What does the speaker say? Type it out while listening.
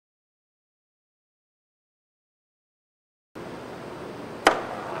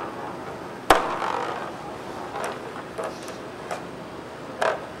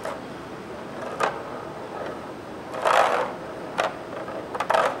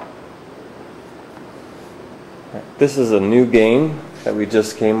This is a new game that we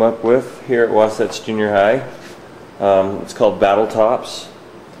just came up with here at Wasatch Junior High. It's called Battle Tops.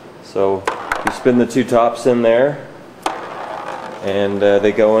 So you spin the two tops in there, and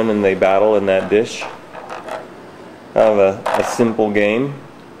they go in and they battle in that dish. Kind of a simple game,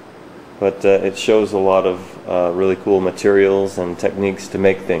 but it shows a lot of really cool materials and techniques to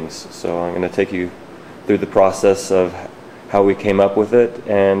make things. So I'm going to take you through the process of how we came up with it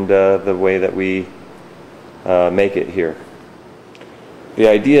and the way that we make it here. The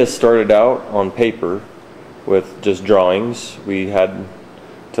idea started out on paper with just drawings. We had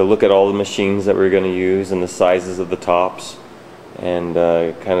to look at all the machines that we were going to use and the sizes of the tops, and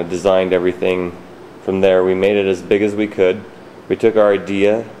kind of designed everything from there. We made it as big as we could. We took our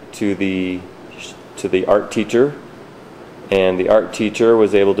idea to the art teacher, and the art teacher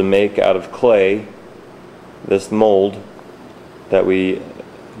was able to make out of clay this mold that we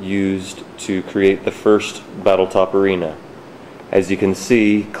used to create the first battle top arena. As you can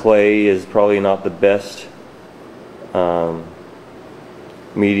see, clay is probably not the best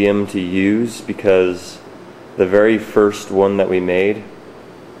medium to use, because the very first one that we made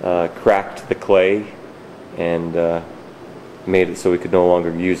cracked the clay and made it so we could no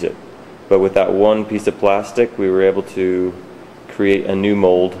longer use it. But with that one piece of plastic, we were able to create a new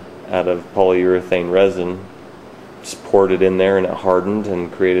mold out of polyurethane resin. Just poured it in there and it hardened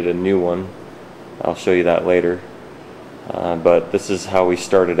and created a new one. I'll show you that later. But this is how we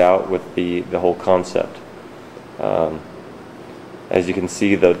started out with the whole concept. As you can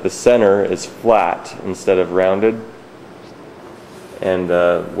see, the center is flat instead of rounded. And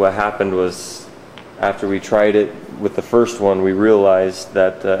what happened was, after we tried it with the first one, we realized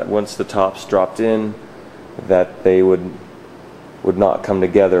that once the tops dropped in, that they would not come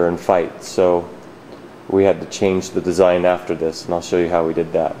together and fight. So we had to change the design after this, and I'll show you how we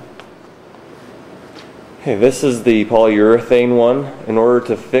did that. Okay, this is the polyurethane one. In order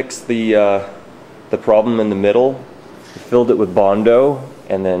to fix the problem in the middle, we filled it with Bondo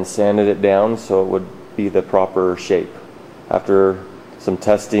and then sanded it down so it would be the proper shape. After some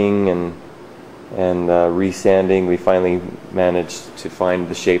testing and resanding, we finally managed to find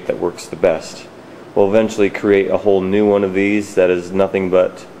the shape that works the best. We'll eventually create a whole new one of these that is nothing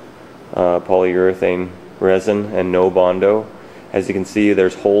but polyurethane resin and no Bondo. As you can see,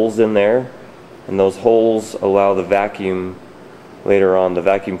 there's holes in there, and those holes allow the vacuum. Later on, the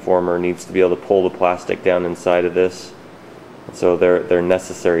vacuum former needs to be able to pull the plastic down inside of this, so they're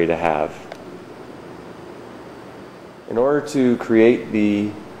necessary to have. In order to create the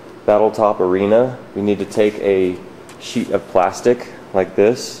battle top arena, we need to take a sheet of plastic like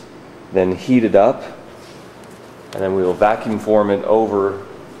this, then heat it up, and then we will vacuum form it over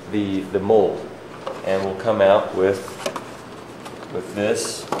the mold, and we'll come out with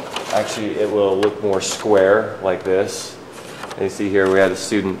this. Actually, it will look more square like this. You see here we had a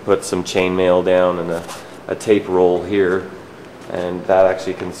student put some chainmail down and a tape roll here, and that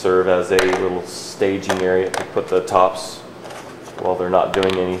actually can serve as a little staging area to put the tops while they're not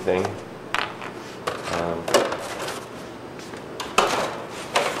doing anything.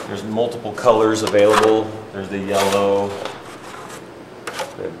 There's multiple colors available. There's the yellow,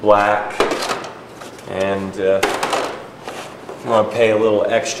 the black, and if you want to pay a little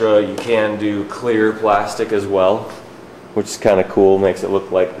extra, you can do clear plastic as well, which is kind of cool. Makes it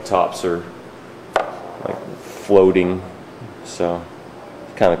look like the tops are like floating, so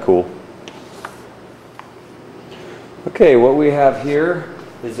kind of cool. Okay, what we have here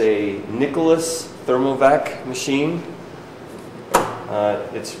is a Nicholas Thermovac machine.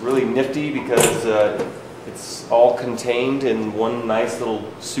 It's really nifty because it's all contained in one nice little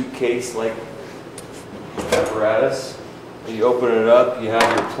suitcase-like apparatus. You open it up, you have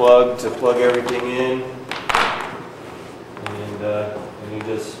your plug to plug everything in, and you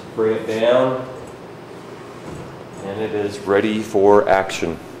just bring it down, and it is ready for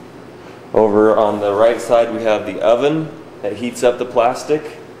action. Over on the right side we have the oven that heats up the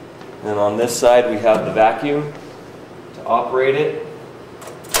plastic, and on this side we have the vacuum to operate it.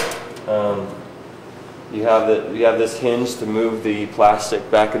 You have this hinge to move the plastic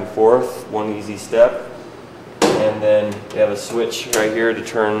back and forth, one easy step, and then you have a switch right here to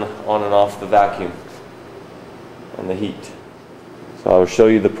turn on and off the vacuum and the heat. So I'll show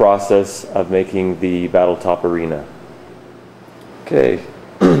you the process of making the battle top arena. Okay,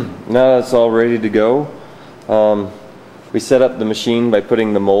 now that's all ready to go. We set up the machine by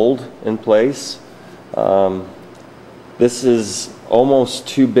putting the mold in place. This is almost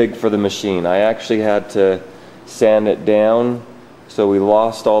too big for the machine. I actually had to sand it down, so we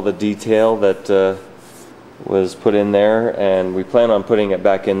lost all the detail that was put in there, and we plan on putting it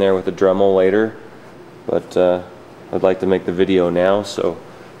back in there with a Dremel later. but I'd like to make the video now, so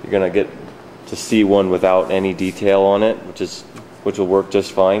you're gonna get to see one without any detail on it, which will work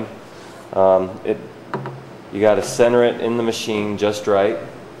just fine. You got to center it in the machine just right.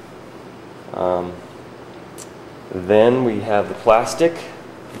 Then we have the plastic,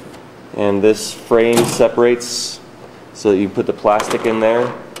 and this frame separates so that you put the plastic in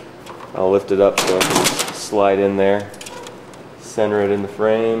there. I'll lift it up so it can slide in there. Center it in the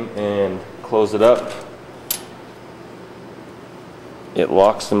frame and close it up. It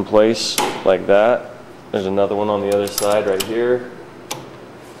locks in place like that. There's another one on the other side right here.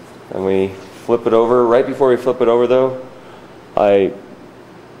 And we flip it over. Right before we flip it over though, I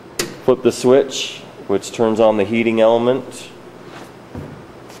flip the switch, which turns on the heating element.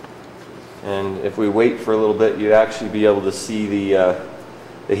 And if we wait for a little bit, you'd actually be able to see the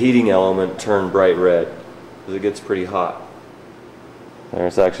heating element turn bright red, because it gets pretty hot.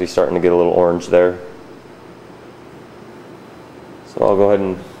 It's actually starting to get a little orange there. So I'll go ahead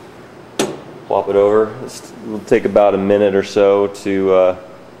and plop it over. It'll take about a minute or so to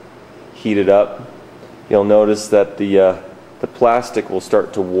heat it up. You'll notice that the plastic will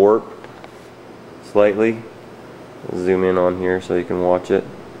start to warp slightly. I'll zoom in on here so you can watch it.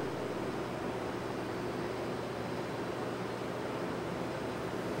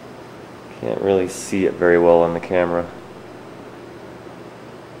 Can't really see it very well on the camera.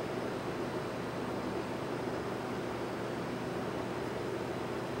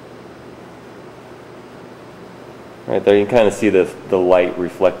 Right there you can kind of see the light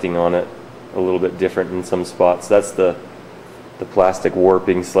reflecting on it a little bit different in some spots. That's the plastic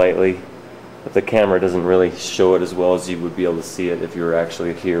warping slightly, but the camera doesn't really show it as well as you would be able to see it if you were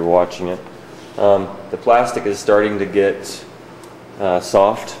actually here watching it. The plastic is starting to get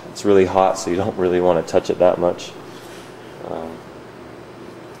soft. It's really hot, so you don't really want to touch it that much.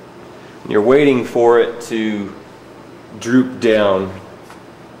 You're waiting for it to droop down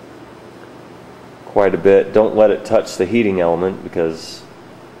quite a bit. Don't let it touch the heating element, because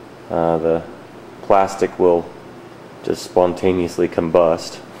the plastic will just spontaneously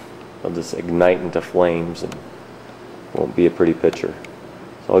combust. It'll just ignite into flames and won't be a pretty picture.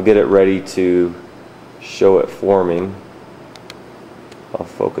 So I'll get it ready to show it forming. I'll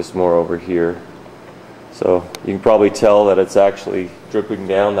focus more over here. So you can probably tell that it's actually dripping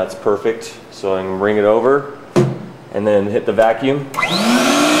down. That's perfect. So I can bring it over and then hit the vacuum.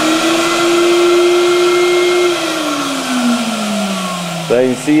 So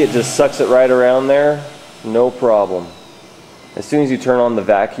you can see it just sucks it right around there, no problem. As soon as you turn on the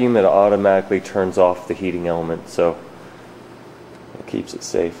vacuum, it automatically turns off the heating element, so it keeps it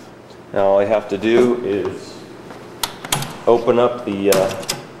safe. Now all I have to do is open up the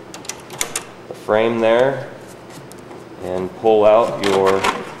frame there and pull out your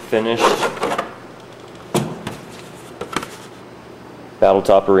finished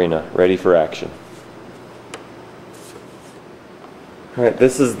Battletop Arena, ready for action. Alright,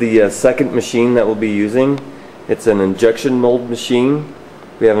 this is the second machine that we'll be using. It's an injection mold machine.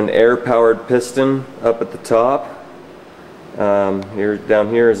 We have an air-powered piston up at the top. Down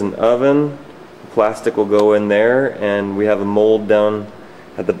here is an oven. Plastic will go in there, and we have a mold down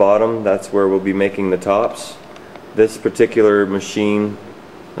at the bottom. That's where we'll be making the tops. This particular machine,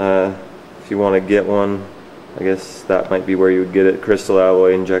 if you want to get one, I guess that might be where you would get it, crystal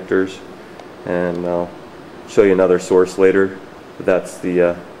alloy injectors. And I'll show you another source later. That's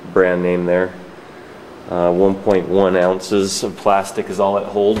the brand name there. 1.1 ounces of plastic is all it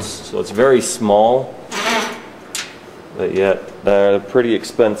holds, so it's very small, but yet they're pretty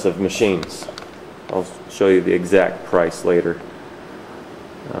expensive machines. I'll show you the exact price later.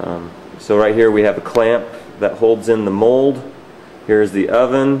 So right here we have a clamp that holds in the mold. Here's the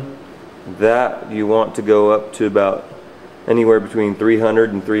oven. That you want to go up to about anywhere between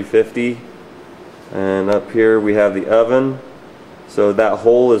 300 and 350. And up here we have the oven. So that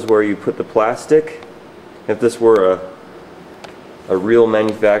hole is where you put the plastic. If this were a real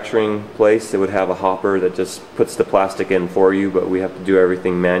manufacturing place, it would have a hopper that just puts the plastic in for you, but we have to do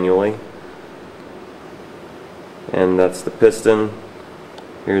everything manually. And that's the piston.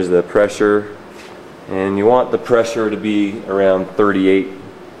 Here's the pressure. And you want the pressure to be around 38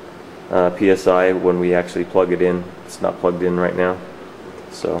 psi when we actually plug it in. It's not plugged in right now,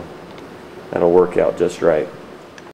 so that'll work out just right.